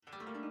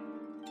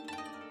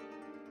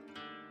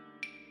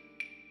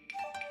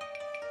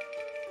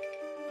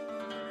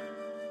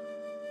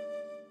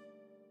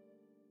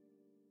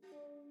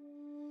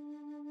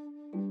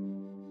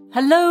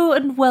Hello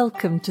and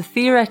welcome to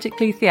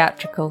Theoretically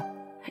Theatrical.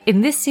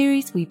 In this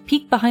series, we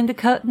peek behind the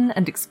curtain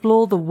and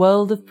explore the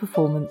world of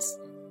performance.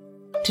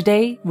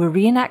 Today, we're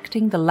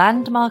reenacting the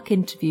landmark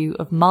interview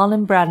of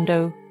Marlon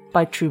Brando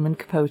by Truman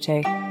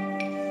Capote.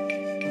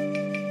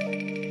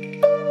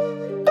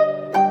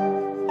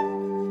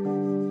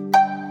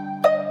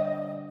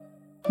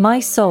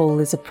 My soul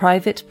is a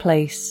private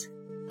place.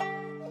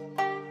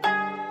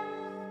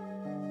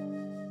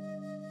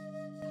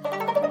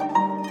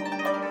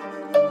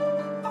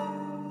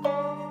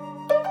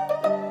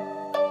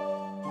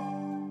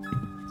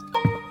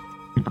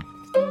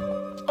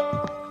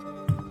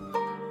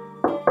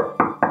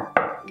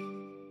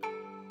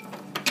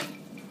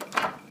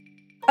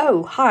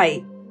 Oh,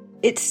 hi.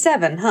 It's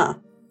 7, huh?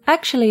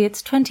 Actually,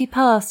 it's 20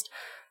 past.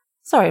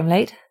 Sorry I'm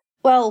late.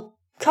 Well,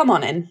 come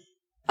on in.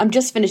 I'm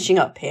just finishing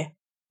up here.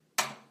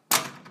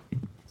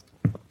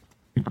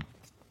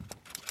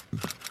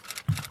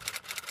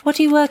 What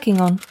are you working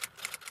on?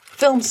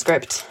 Film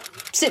script.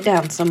 Sit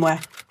down somewhere.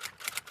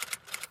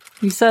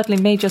 You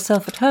certainly made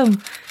yourself at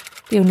home.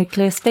 The only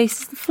clear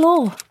space is the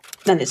floor.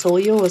 Then it's all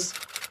yours.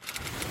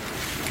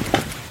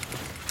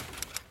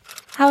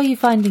 How are you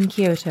finding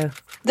Kyoto?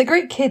 They're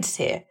great kids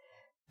here.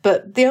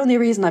 But the only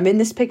reason I'm in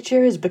this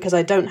picture is because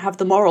I don't have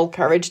the moral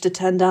courage to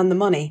turn down the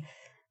money.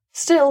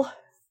 Still,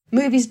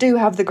 movies do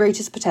have the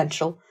greatest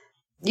potential.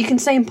 You can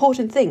say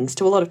important things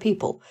to a lot of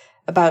people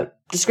about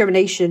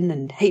discrimination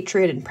and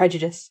hatred and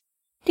prejudice.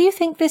 Do you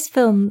think this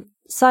film,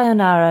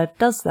 Sayonara,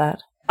 does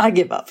that? I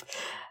give up.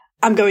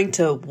 I'm going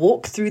to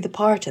walk through the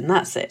part and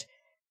that's it.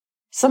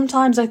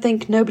 Sometimes I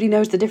think nobody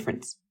knows the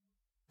difference.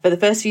 For the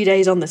first few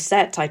days on the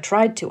set, I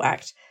tried to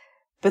act,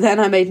 but then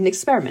I made an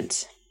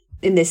experiment.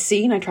 In this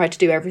scene, I tried to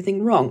do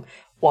everything wrong.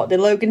 What did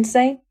Logan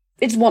say?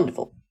 It's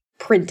wonderful.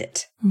 Print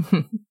it.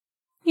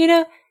 You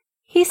know,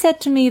 he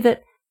said to me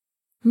that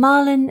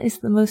Marlon is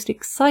the most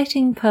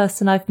exciting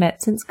person I've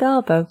met since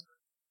Garbo.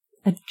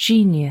 A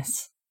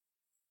genius.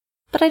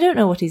 But I don't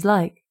know what he's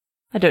like.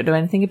 I don't know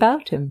anything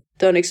about him.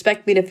 Don't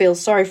expect me to feel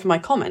sorry for my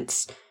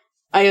comments.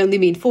 I only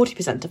mean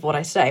 40% of what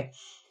I say.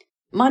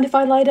 Mind if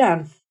I lie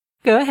down?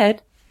 Go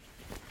ahead.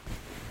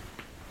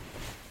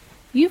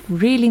 You've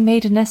really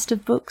made a nest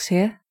of books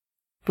here.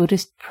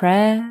 Buddhist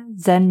prayer,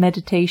 Zen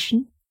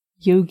meditation,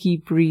 yogi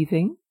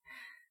breathing.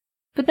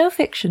 But no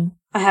fiction.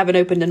 I haven't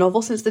opened a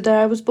novel since the day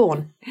I was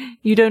born.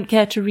 You don't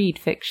care to read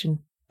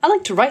fiction? I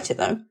like to write it,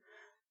 though.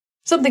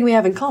 Something we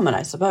have in common,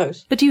 I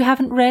suppose. But you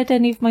haven't read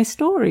any of my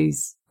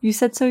stories. You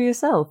said so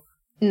yourself.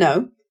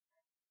 No.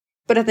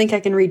 But I think I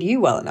can read you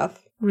well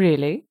enough.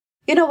 Really?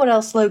 You know what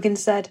else Logan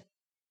said?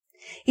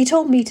 He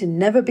told me to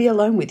never be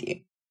alone with you.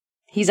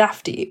 He's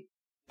after you.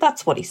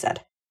 That's what he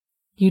said.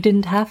 You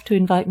didn't have to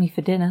invite me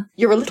for dinner.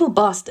 You're a little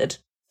bastard,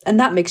 and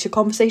that makes your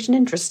conversation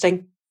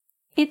interesting.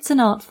 It's an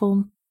art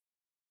form.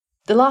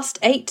 The last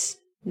 8,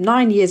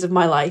 9 years of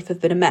my life have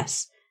been a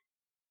mess.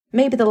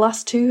 Maybe the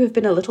last 2 have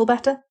been a little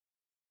better.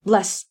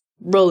 Less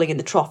rolling in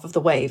the trough of the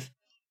wave.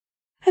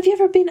 Have you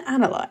ever been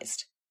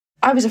analysed?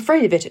 I was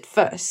afraid of it at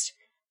first.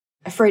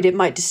 Afraid it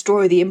might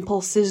destroy the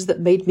impulses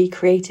that made me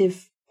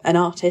creative, an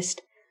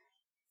artist.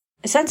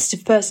 A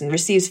sensitive person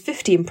receives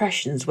 50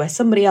 impressions where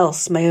somebody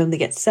else may only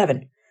get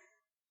 7.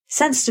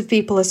 Sensitive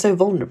people are so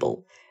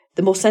vulnerable.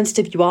 The more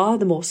sensitive you are,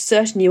 the more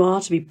certain you are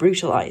to be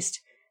brutalised.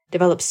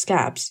 Develop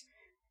scabs.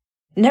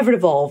 Never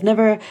evolve,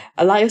 never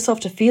allow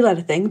yourself to feel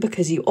anything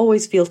because you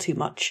always feel too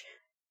much.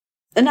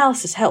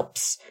 Analysis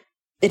helps.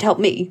 It helped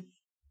me.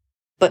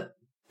 But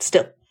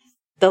still,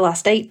 the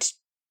last 8,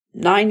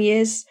 9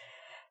 years,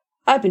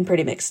 I've been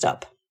pretty mixed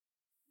up.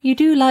 You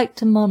do like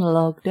to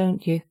monologue,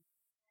 don't you?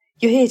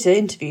 You're here to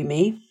interview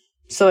me,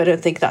 so I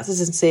don't think that's a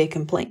sincere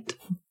complaint.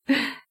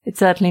 It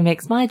certainly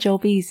makes my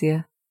job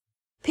easier.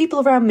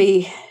 People around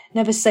me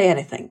never say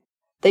anything.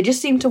 They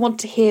just seem to want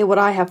to hear what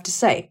I have to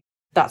say.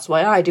 That's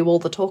why I do all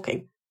the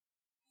talking.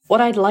 What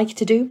I'd like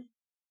to do?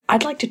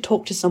 I'd like to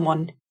talk to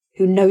someone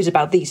who knows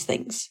about these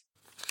things.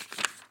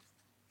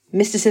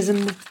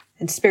 Mysticism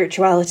and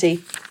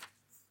spirituality.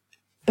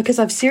 Because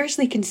I've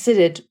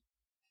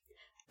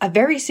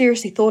very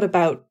seriously thought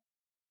about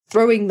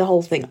throwing the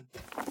whole thing up.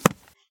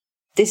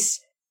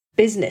 This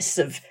business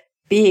of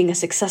being a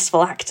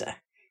successful actor.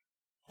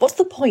 What's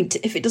the point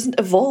if it doesn't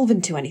evolve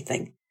into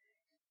anything?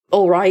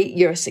 All right,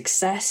 you're a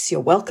success,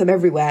 you're welcome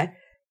everywhere,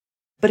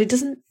 but it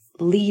doesn't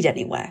lead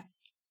anywhere.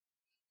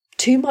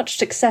 Too much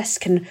success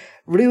can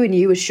ruin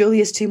you as surely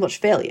as too much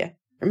failure.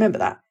 Remember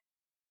that.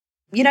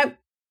 You know,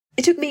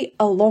 it took me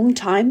a long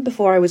time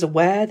before I was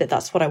aware that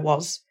that's what I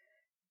was.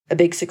 A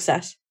big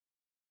success.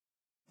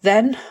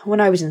 Then, when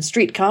I was in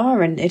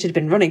Streetcar and it had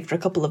been running for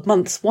a couple of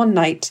months, one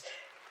night,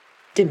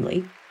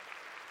 dimly,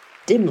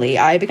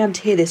 I began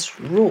to hear this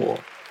roar.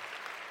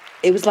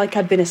 It was like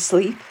I'd been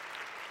asleep,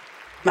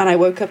 and I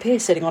woke up here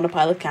sitting on a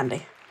pile of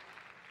candy.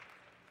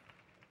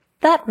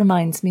 That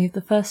reminds me of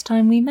the first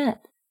time we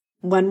met.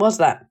 When was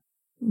that?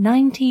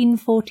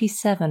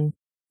 1947,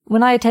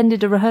 when I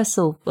attended a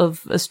rehearsal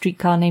of A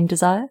Streetcar Named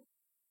Desire.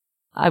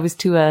 I was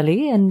too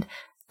early and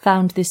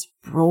found this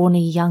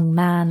brawny young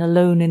man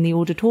alone in the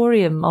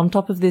auditorium on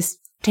top of this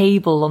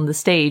table on the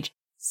stage,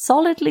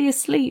 solidly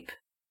asleep,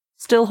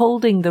 still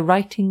holding the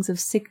writings of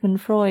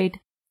Sigmund Freud.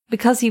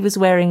 Because he was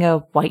wearing a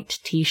white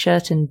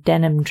t-shirt and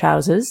denim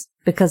trousers,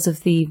 because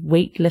of the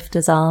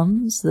weightlifter's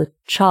arms, the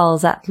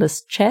Charles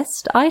Atlas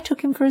chest, I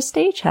took him for a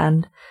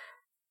stagehand.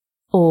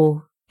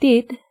 Or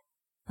did,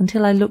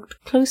 until I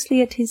looked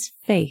closely at his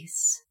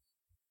face.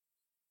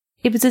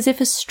 It was as if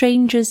a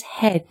stranger's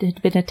head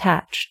had been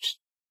attached.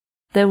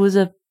 There was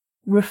a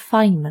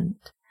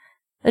refinement,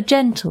 a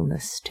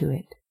gentleness to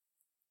it.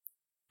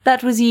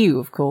 That was you,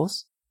 of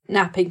course.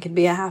 Napping can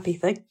be a happy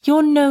thing.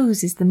 Your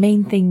nose is the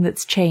main thing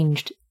that's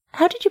changed.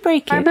 How did you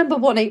break it? I remember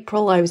one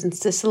April I was in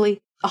Sicily,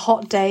 a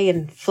hot day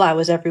and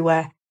flowers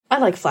everywhere. I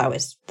like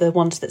flowers, the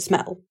ones that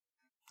smell.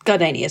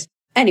 Gardenias.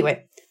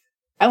 Anyway,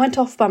 I went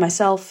off by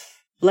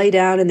myself, lay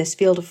down in this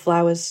field of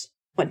flowers,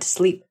 went to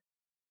sleep.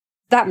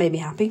 That made me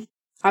happy.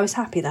 I was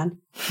happy then.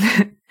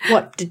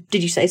 What,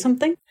 did you say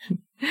something?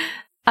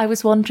 I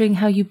was wondering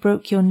how you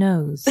broke your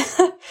nose.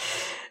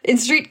 In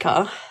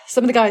Streetcar,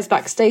 some of the guys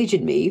backstage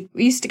and me,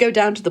 we used to go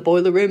down to the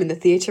boiler room in the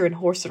theatre and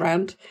horse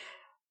around.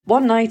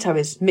 One night I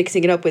was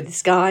mixing it up with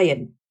this guy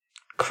and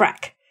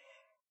crack.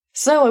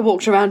 So I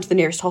walked around to the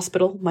nearest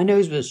hospital. My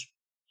nose was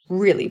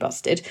really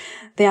busted.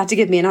 They had to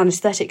give me an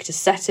anaesthetic to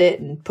set it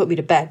and put me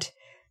to bed.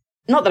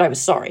 Not that I was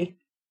sorry.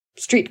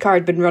 Streetcar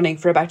had been running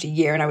for about a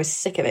year and I was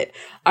sick of it.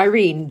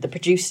 Irene, the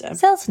producer.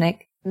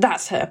 Selznick?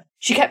 That's her.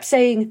 She kept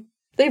saying,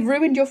 "They've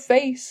ruined your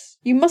face.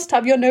 You must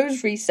have your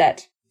nose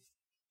reset."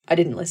 I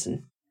didn't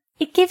listen.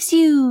 It gives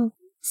you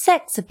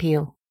sex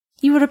appeal.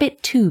 You were a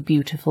bit too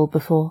beautiful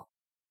before.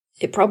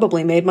 It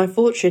probably made my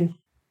fortune.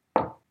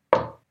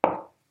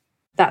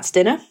 That's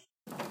dinner.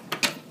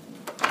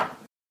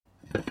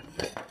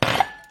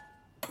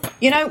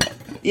 You know,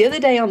 the other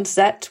day on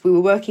set, we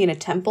were working in a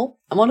temple,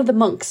 and one of the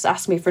monks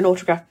asked me for an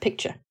autographed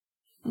picture.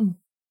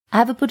 I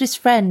have a Buddhist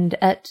friend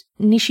at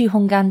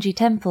Nishihonganji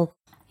Temple.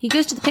 He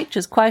goes to the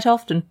pictures quite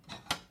often.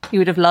 He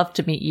would have loved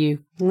to meet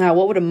you. Now,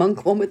 what would a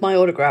monk want with my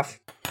autograph?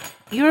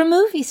 You're a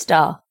movie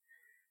star.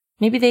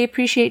 Maybe they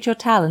appreciate your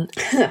talent.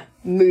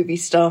 Movie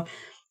star.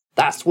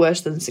 That's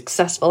worse than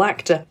successful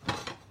actor.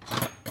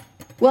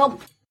 Well,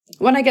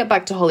 when I get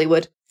back to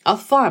Hollywood, I'll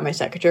fire my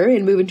secretary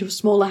and move into a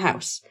smaller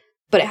house.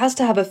 But it has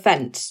to have a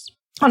fence,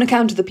 on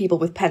account of the people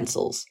with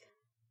pencils.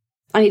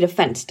 I need a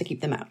fence to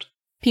keep them out.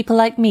 People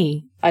like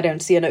me. I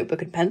don't see a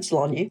notebook and pencil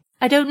on you.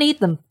 I don't need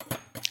them.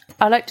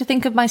 I like to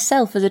think of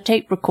myself as a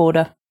tape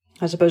recorder.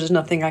 I suppose there's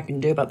nothing I can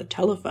do about the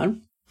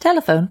telephone.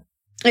 Telephone?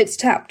 It's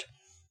tapped.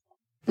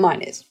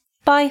 Mine is.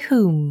 By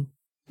whom?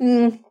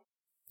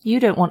 You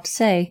don't want to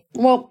say.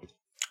 Well,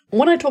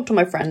 when I talk to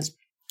my friends,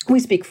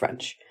 we speak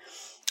French.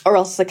 Or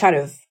else a kind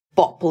of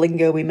bop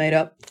lingo we made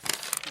up.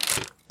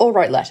 Or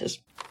write letters.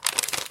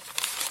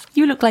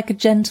 You look like a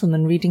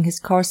gentleman reading his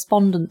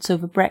correspondence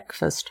over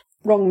breakfast.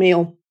 Wrong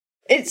meal.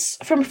 It's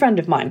from a friend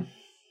of mine.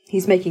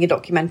 He's making a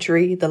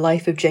documentary, The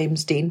Life of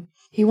James Dean.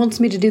 He wants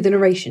me to do the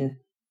narration.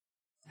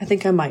 I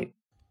think I might.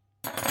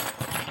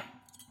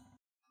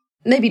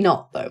 Maybe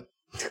not, though.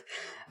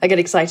 I get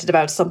excited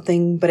about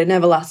something, but it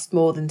never lasts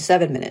more than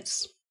 7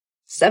 minutes.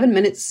 7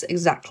 minutes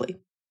exactly.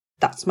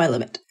 That's my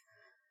limit.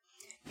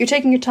 You're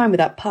taking your time with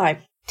that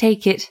pie.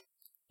 Take it.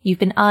 You've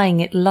been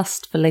eyeing it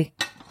lustfully.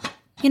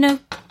 You know,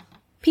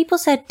 people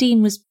said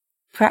Dean was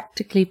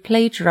practically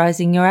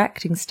plagiarising your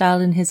acting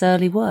style in his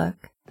early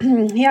work.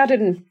 He had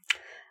an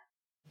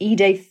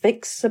E-Day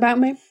fix about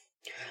me.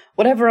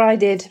 Whatever I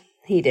did,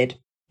 he did.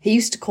 He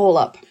used to call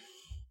up.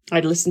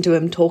 I'd listen to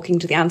him talking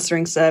to the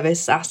answering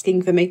service,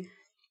 asking for me.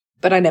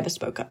 But I never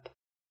spoke up.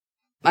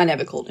 I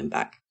never called him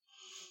back.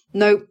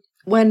 No,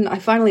 when I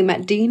finally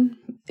met Dean,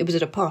 it was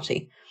at a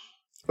party,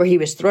 where he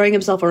was throwing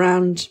himself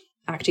around,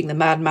 acting the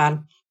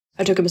madman.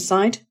 I took him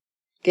aside,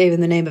 gave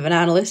him the name of an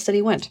analyst, and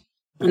he went.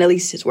 And at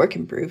least his work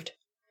improved.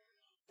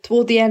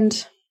 Toward the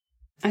end,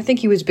 I think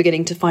he was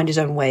beginning to find his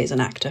own way as an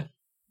actor.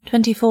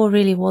 24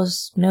 really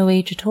was no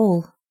age at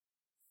all.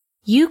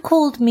 You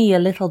called me a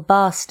little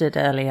bastard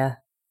earlier.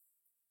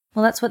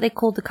 Well, that's what they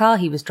called the car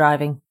he was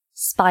driving.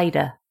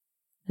 Spider.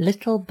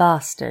 Little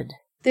bastard.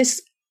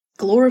 This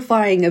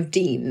glorifying of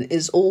Dean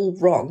is all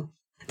wrong.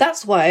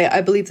 That's why I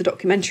believe the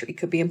documentary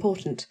could be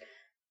important.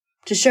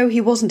 To show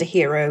he wasn't a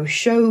hero,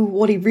 show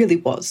what he really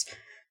was.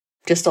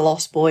 Just a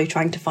lost boy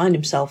trying to find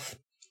himself.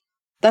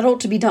 That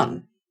ought to be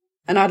done,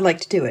 and I'd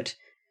like to do it.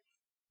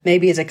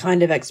 Maybe as a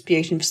kind of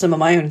expiation for some of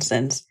my own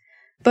sins.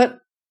 But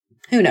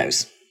who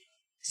knows?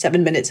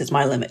 7 minutes is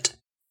my limit.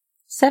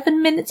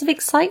 7 minutes of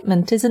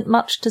excitement isn't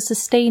much to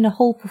sustain a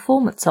whole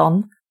performance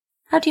on.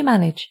 How do you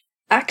manage?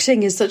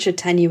 Acting is such a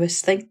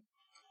tenuous thing.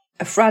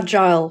 A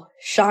fragile,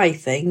 shy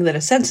thing that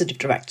a sensitive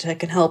director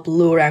can help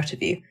lure out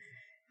of you.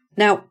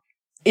 Now,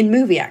 in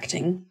movie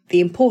acting, the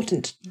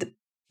important, the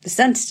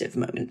sensitive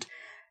moment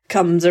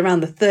comes around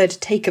the third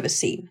take of a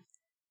scene.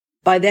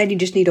 By then you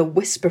just need a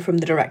whisper from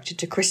the director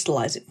to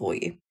crystallise it for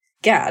you.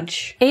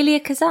 Gadge. Elia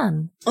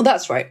Kazan. Oh,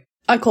 that's right.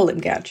 I call him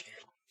Gadge.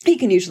 He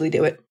can usually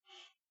do it.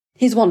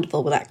 He's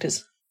wonderful with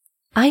actors.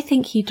 I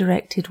think he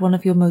directed one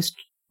of your most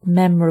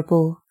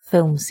memorable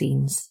film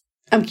scenes.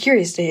 I'm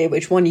curious to hear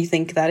which one you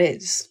think that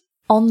is.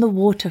 On the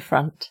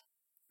Waterfront.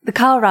 The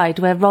car ride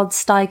where Rod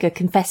Steiger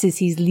confesses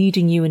he's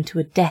leading you into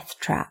a death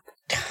trap.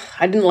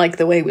 I didn't like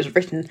the way it was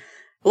written.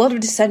 A lot of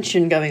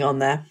dissension going on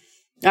there.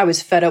 I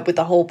was fed up with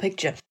the whole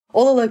picture.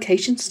 All the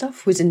location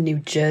stuff was in New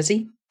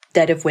Jersey.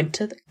 Dead of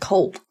winter, the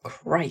cold,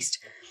 Christ.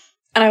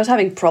 And I was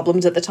having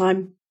problems at the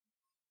time.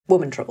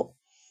 Woman trouble.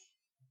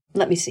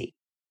 Let me see.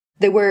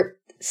 There were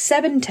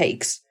 7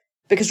 takes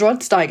because Rod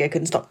Steiger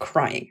couldn't stop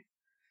crying.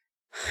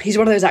 He's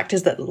one of those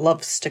actors that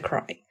loves to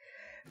cry.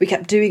 We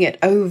kept doing it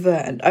over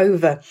and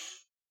over,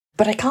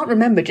 but I can't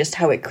remember just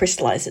how it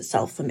crystallised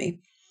itself for me.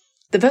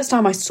 The first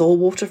time I saw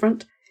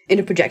Waterfront, in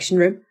a projection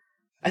room,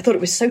 I thought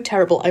it was so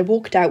terrible I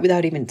walked out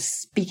without even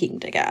speaking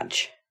to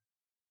Gadge.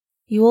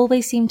 You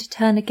always seem to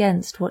turn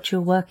against what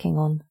you're working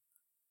on.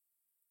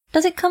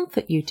 Does it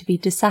comfort you to be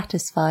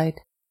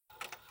dissatisfied?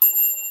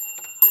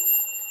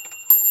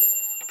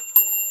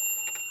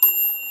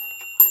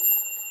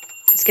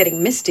 It's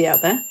getting misty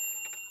out there.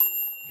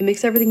 It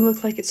makes everything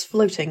look like it's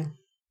floating.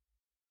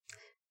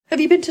 Have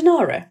you been to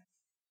Nara?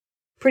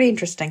 Pretty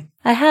interesting.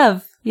 I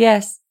have,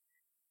 yes.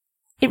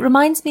 It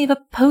reminds me of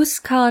a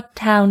postcard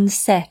town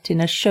set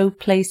in a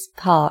showplace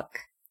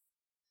park.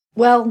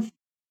 Well,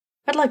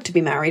 I'd like to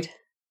be married.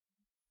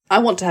 I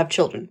want to have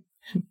children.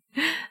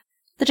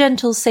 The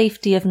gentle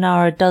safety of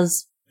Nara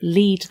does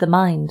lead the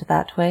mind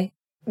that way.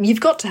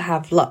 You've got to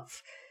have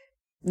love.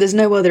 There's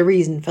no other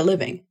reason for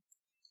living.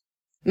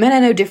 Men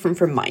are no different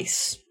from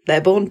mice.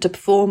 They're born to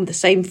perform the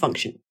same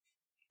function.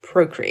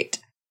 Procreate.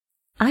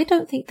 I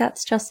don't think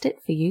that's just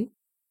it for you.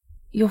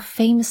 You're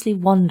famously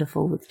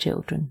wonderful with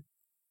children.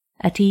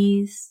 At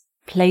ease,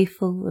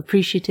 playful,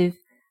 appreciative.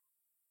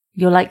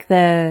 You're like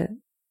their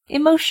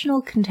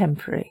emotional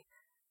contemporary.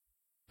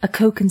 A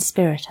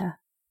co-conspirator.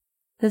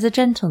 There's a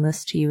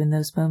gentleness to you in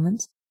those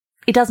moments.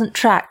 It doesn't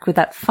track with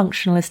that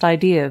functionalist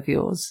idea of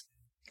yours.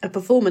 A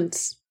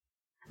performance.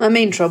 My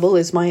main trouble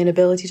is my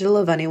inability to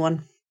love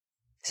anyone.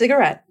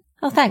 Cigarette?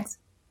 Oh, thanks.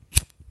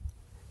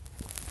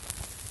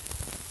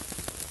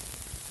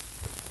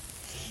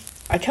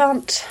 I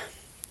can't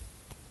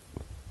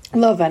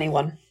love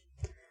anyone.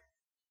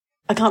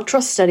 I can't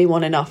trust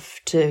anyone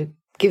enough to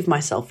give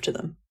myself to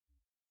them.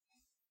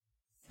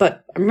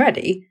 But I'm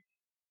ready.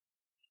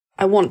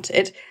 I want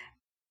it.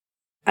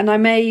 And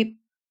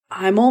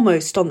I'm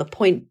almost on the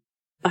point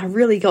I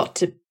really got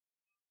to,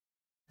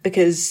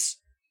 because,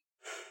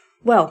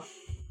 well,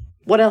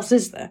 what else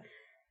is there?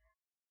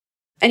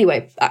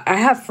 Anyway, I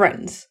have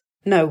friends.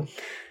 No,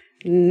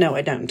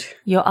 I don't.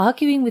 You're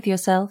arguing with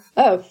yourself?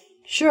 Oh,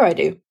 sure I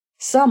do.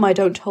 Some I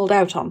don't hold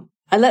out on.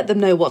 I let them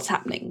know what's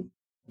happening.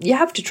 You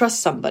have to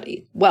trust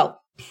somebody.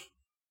 Well,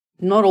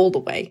 not all the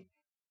way.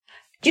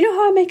 Do you know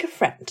how I make a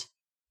friend?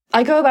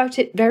 I go about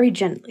it very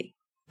gently.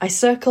 I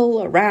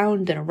circle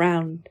around and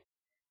around.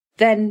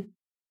 Then,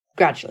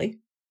 gradually,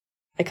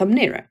 I come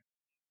nearer.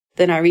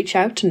 Then I reach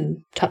out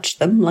and touch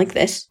them like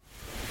this.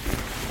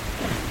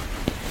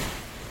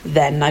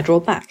 Then I draw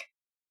back.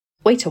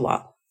 Wait a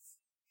while.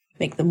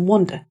 Make them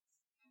wonder.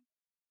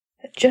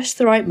 At just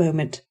the right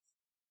moment,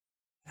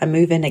 I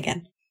move in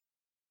again.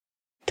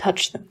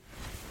 Touch them.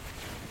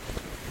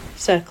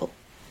 Circle.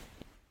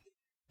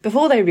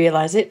 Before they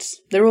realise it,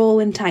 they're all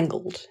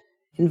entangled,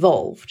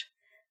 involved.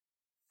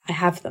 I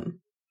have them.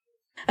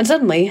 And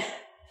suddenly,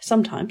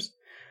 sometimes,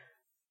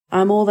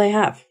 I'm all they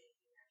have.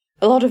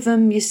 A lot of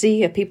them, you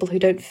see, are people who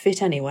don't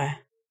fit anywhere.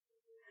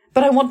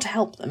 But I want to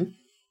help them,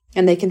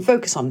 and they can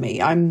focus on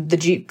me. I'm the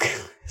Duke,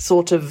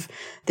 sort of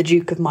the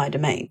Duke of my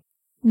domain.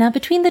 Now,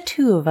 between the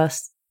two of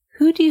us,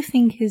 who do you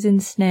think is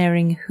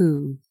ensnaring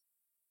who?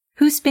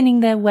 Who's spinning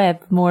their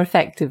web more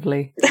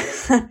effectively?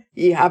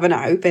 You haven't a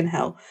hope in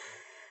hell.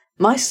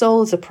 My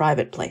soul is a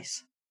private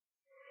place.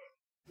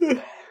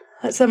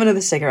 Let's have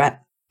another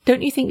cigarette.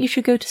 Don't you think you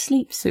should go to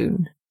sleep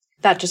soon?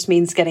 That just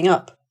means getting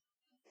up.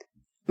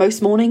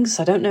 Most mornings,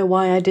 I don't know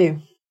why I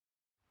do.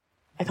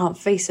 I can't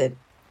face it.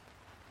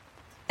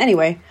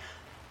 Anyway,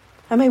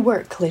 I may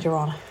work later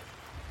on.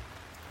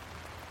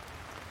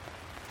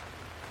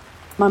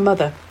 My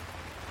mother.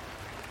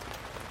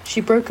 She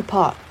broke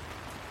apart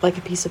like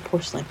a piece of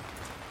porcelain.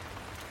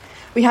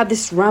 We had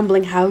this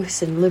rambling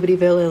house in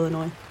Libertyville,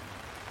 Illinois.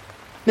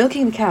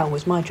 Milking the cow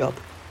was my job.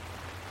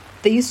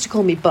 They used to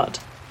call me Bud.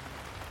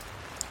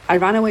 I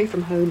ran away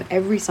from home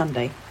every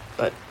Sunday,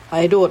 but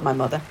I adored my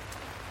mother.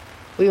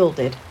 We all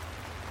did.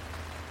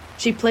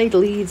 She played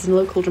leads in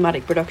local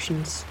dramatic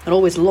productions and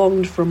always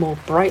longed for a more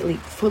brightly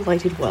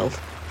footlighted world.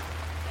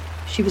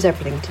 She was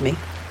everything to me.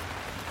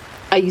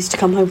 I used to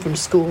come home from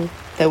school.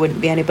 There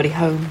wouldn't be anybody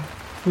home,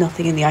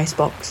 nothing in the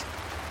icebox.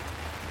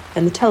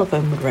 Then the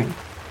telephone would ring.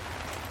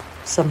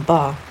 Some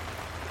bar.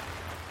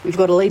 We've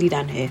got a lady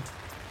down here.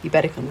 You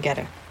better come get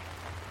her.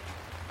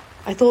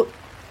 I thought,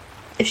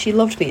 if she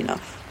loved me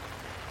enough,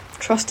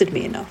 trusted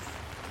me enough,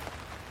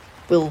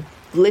 we'll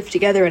live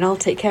together and I'll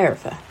take care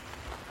of her.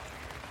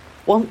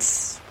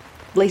 Once,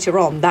 later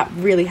on, that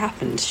really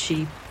happened.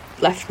 She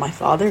left my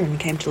father and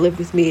came to live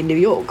with me in New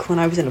York when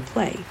I was in a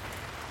play.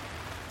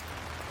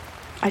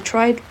 I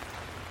tried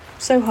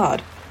so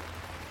hard.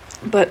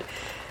 But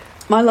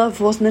my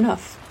love wasn't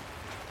enough.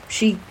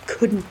 She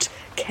couldn't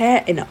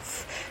care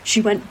enough.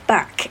 She went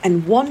back,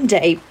 and one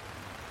day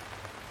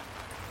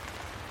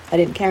I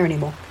didn't care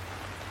anymore.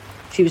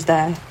 She was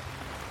there,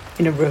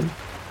 in a room,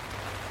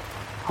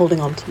 holding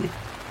on to me.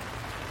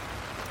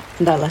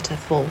 And I let her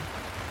fall,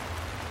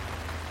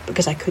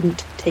 because I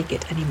couldn't take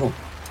it anymore.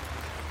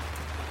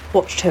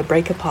 Watched her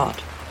break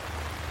apart,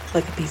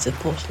 like a piece of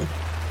porcelain.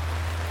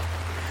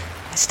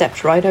 I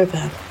stepped right over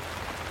her.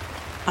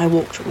 I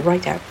walked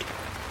right out.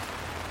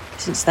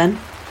 Since then,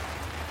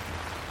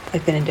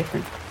 I've been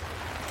indifferent.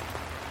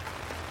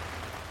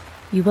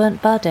 You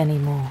weren't Bud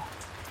anymore.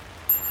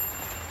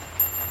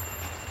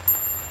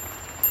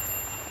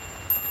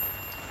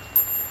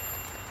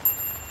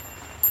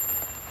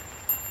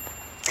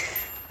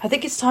 I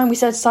think it's time we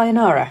said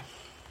sayonara.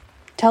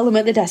 Tell them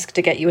at the desk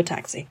to get you a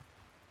taxi.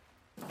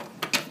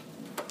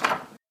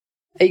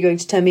 Are you going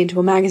to turn me into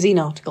a magazine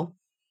article?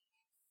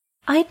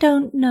 I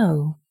don't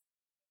know.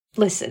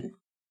 Listen,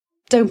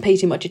 don't pay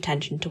too much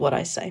attention to what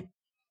I say.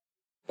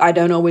 I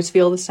don't always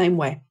feel the same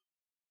way.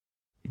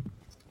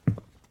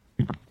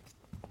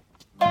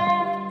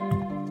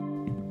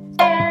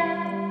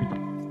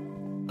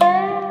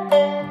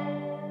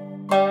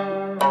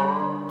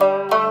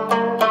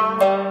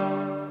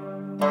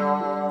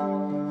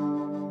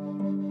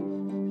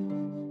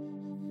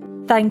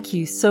 Thank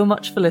you so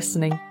much for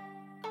listening.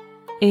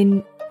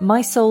 In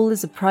My Soul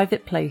is a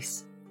Private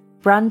Place,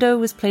 Brando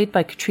was played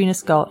by Katrina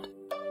Scott,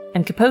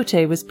 and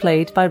Capote was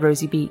played by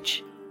Rosie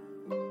Beach.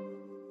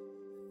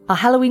 Our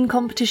Halloween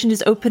competition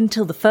is open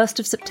till the 1st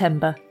of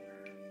September.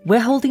 We're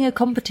holding a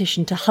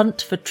competition to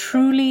hunt for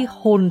truly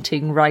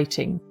haunting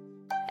writing.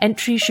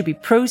 Entries should be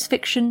prose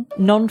fiction,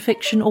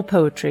 non-fiction or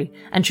poetry,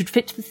 and should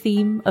fit the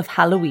theme of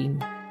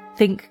Halloween.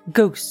 Think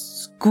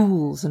ghosts,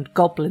 ghouls and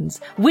goblins,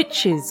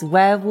 witches,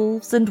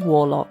 werewolves and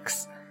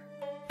warlocks.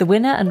 The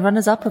winner and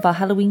runners-up of our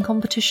Halloween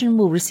competition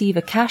will receive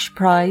a cash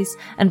prize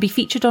and be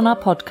featured on our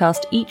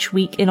podcast each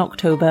week in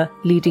October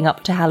leading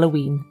up to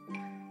Halloween.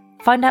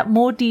 Find out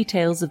more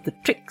details of the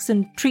tricks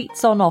and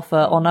treats on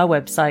offer on our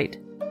website.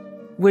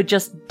 We're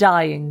just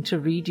dying to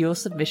read your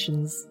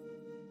submissions.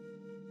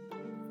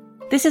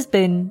 This has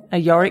been a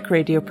Yorick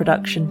Radio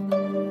production.